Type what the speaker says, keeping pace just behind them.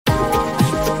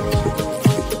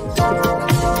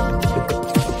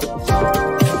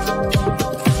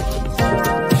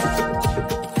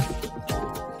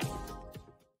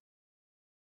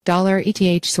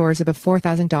ETH soars above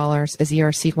 $4,000 as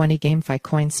ERC-20 GameFi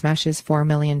coin smashes $4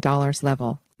 million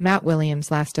level. Matt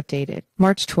Williams last updated.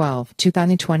 March 12,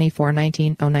 2024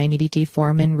 1909 EDT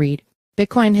foreman read.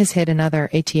 Bitcoin has hit another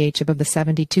ETH above the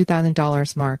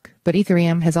 $72,000 mark, but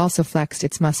Ethereum has also flexed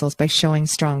its muscles by showing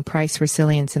strong price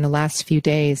resilience in the last few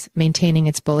days, maintaining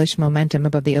its bullish momentum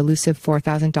above the elusive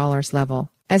 $4,000 level.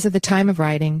 As of the time of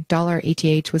writing,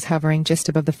 $ETH was hovering just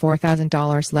above the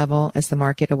 $4,000 level as the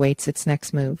market awaits its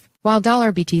next move. While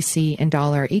 $BTC and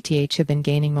 $ETH have been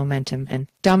gaining momentum and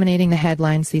dominating the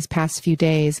headlines these past few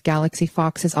days, Galaxy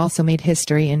Fox has also made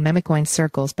history in memecoin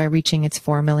circles by reaching its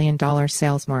 $4 million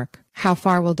sales mark. How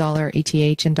far will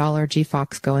 $ETH and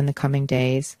GFOX go in the coming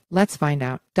days? Let's find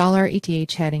out.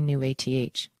 $ETH heading new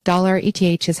ETH.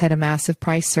 ETH has had a massive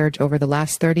price surge over the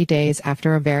last 30 days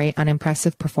after a very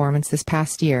unimpressive performance this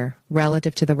past year,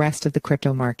 relative to the rest of the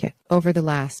crypto market. Over the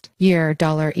last year,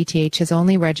 ETH has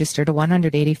only registered a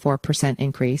 184%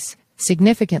 increase,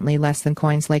 significantly less than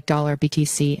coins like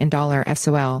BTC and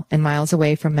SOL, and miles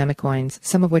away from memecoins,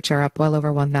 some of which are up well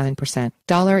over 1,000%.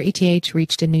 ETH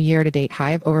reached a new year-to-date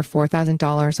high of over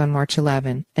 $4,000 on March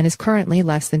 11, and is currently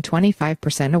less than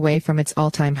 25% away from its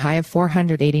all-time high of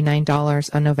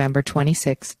 $489 on November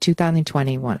 26,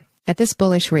 2021. At this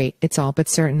bullish rate, it's all but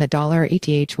certain that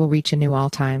ETH will reach a new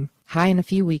all-time high in a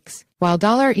few weeks. While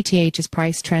ETH's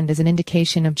price trend is an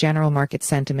indication of general market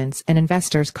sentiments and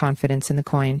investors' confidence in the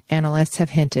coin, analysts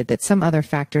have hinted that some other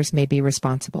factors may be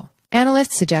responsible.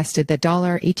 Analysts suggested that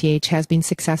ETH has been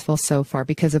successful so far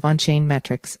because of on-chain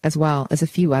metrics, as well as a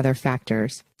few other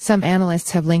factors. Some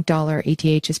analysts have linked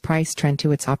ETH's price trend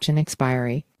to its option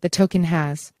expiry. The token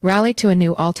has rallied to a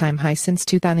new all-time high since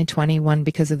 2021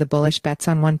 because of the bullish bets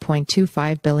on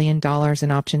 $1.25 billion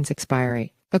in options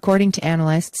expiry. According to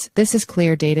analysts, this is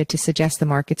clear data to suggest the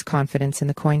market's confidence in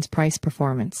the coin's price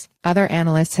performance. Other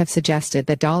analysts have suggested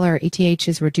that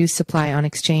ETH's reduced supply on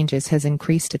exchanges has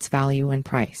increased its value and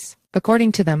price.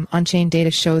 According to them, on-chain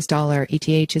data shows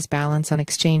ETH's balance on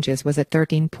exchanges was at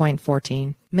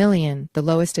 13.14 million, the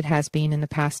lowest it has been in the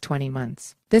past 20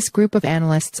 months. This group of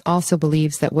analysts also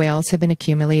believes that whales have been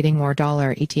accumulating more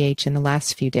ETH in the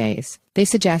last few days. They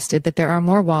suggested that there are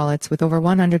more wallets with over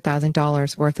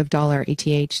 $100,000 worth of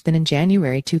ETH than in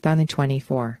January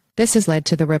 2024. This has led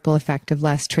to the ripple effect of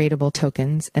less tradable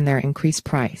tokens and their increased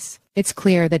price. It's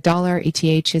clear that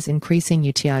ETH's increasing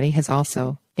utility has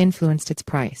also influenced its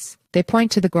price. They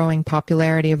point to the growing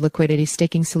popularity of liquidity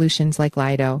staking solutions like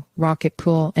Lido, Rocket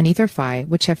Pool, and EtherFi,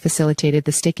 which have facilitated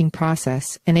the staking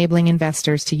process, enabling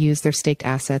investors to use their staked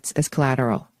assets as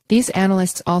collateral. These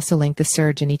analysts also link the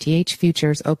surge in ETH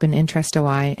futures open interest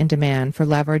OI and demand for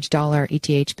leveraged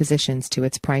ETH positions to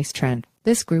its price trend.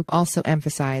 This group also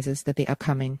emphasizes that the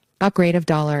upcoming upgrade of ETH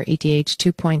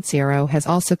 2.0 has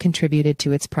also contributed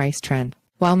to its price trend.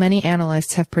 While many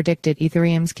analysts have predicted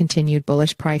Ethereum's continued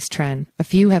bullish price trend, a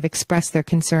few have expressed their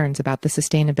concerns about the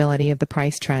sustainability of the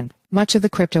price trend. Much of the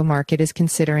crypto market is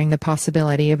considering the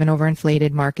possibility of an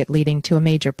overinflated market leading to a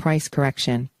major price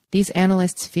correction. These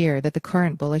analysts fear that the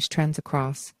current bullish trends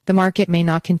across the market may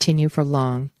not continue for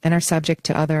long and are subject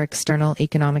to other external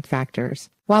economic factors.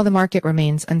 While the market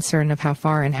remains uncertain of how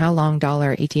far and how long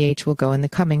ETH will go in the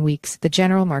coming weeks, the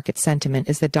general market sentiment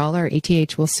is that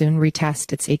ETH will soon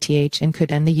retest its ETH and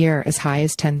could end the year as high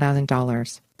as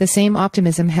 $10,000. The same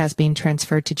optimism has been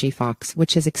transferred to GFOX,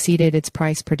 which has exceeded its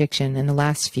price prediction in the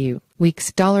last few weeks.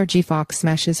 GFOX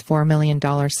smashes $4 million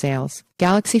sales.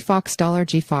 Galaxy Fox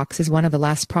GFOX is one of the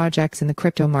last projects in the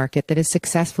crypto market that has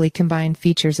successfully combined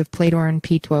features of Play-to-earn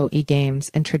P2E games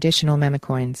and traditional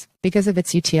memecoins. Because of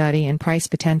its utility and price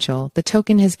potential, the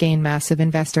token has gained massive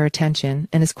investor attention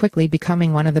and is quickly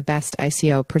becoming one of the best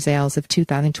ICO pre-sales of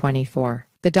 2024.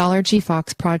 The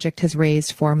GFOX project has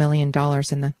raised $4 million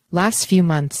in the last few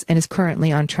months and is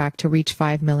currently on track to reach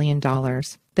 $5 million.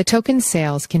 The token's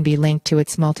sales can be linked to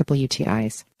its multiple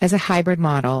UTIs. As a hybrid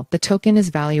model, the token is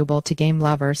valuable to game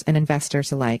lovers and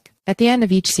investors alike. At the end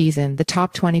of each season, the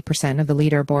top 20% of the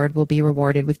leaderboard will be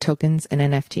rewarded with tokens and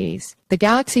NFTs. The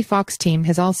Galaxy Fox team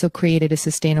has also created a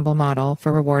sustainable model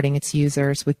for rewarding its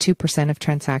users with 2% of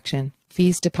transaction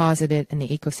fees deposited in the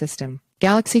ecosystem.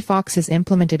 Galaxy Fox has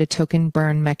implemented a token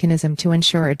burn mechanism to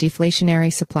ensure a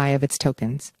deflationary supply of its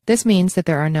tokens. This means that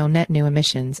there are no net new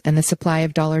emissions and the supply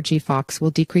of GFOX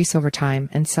will decrease over time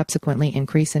and subsequently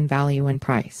increase in value and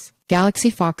price.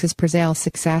 Galaxy Fox's pre-sale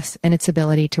success and its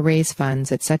ability to raise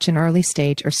funds at such an early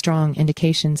stage are strong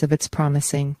indications of its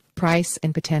promising price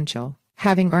and potential.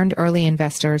 Having earned early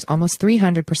investors almost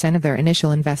 300% of their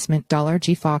initial investment,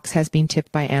 $GFOX has been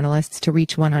tipped by analysts to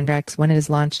reach 100x when it is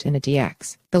launched in a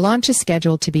DX. The launch is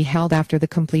scheduled to be held after the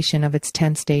completion of its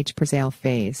 10-stage pre-sale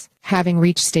phase. Having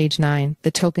reached stage 9, the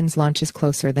token's launch is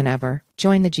closer than ever.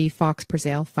 Join the GFOX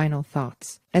pre-sale. Final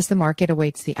thoughts. As the market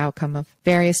awaits the outcome of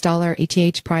various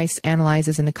 $ETH price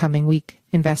analyses in the coming week,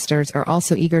 investors are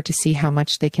also eager to see how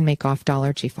much they can make off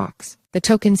 $GFOX. The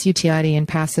token's utility and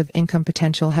passive income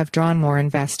potential have drawn more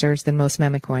investors than most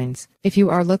memecoins. If you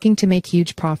are looking to make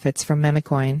huge profits from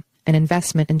memecoin, an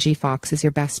investment in GFOX is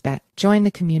your best bet. Join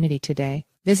the community today.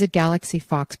 Visit Galaxy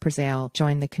Fox Presale.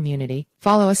 Join the community.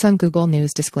 Follow us on Google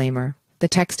News. Disclaimer. The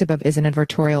text above is an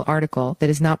editorial article that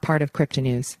is not part of crypto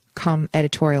news.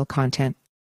 Editorial content.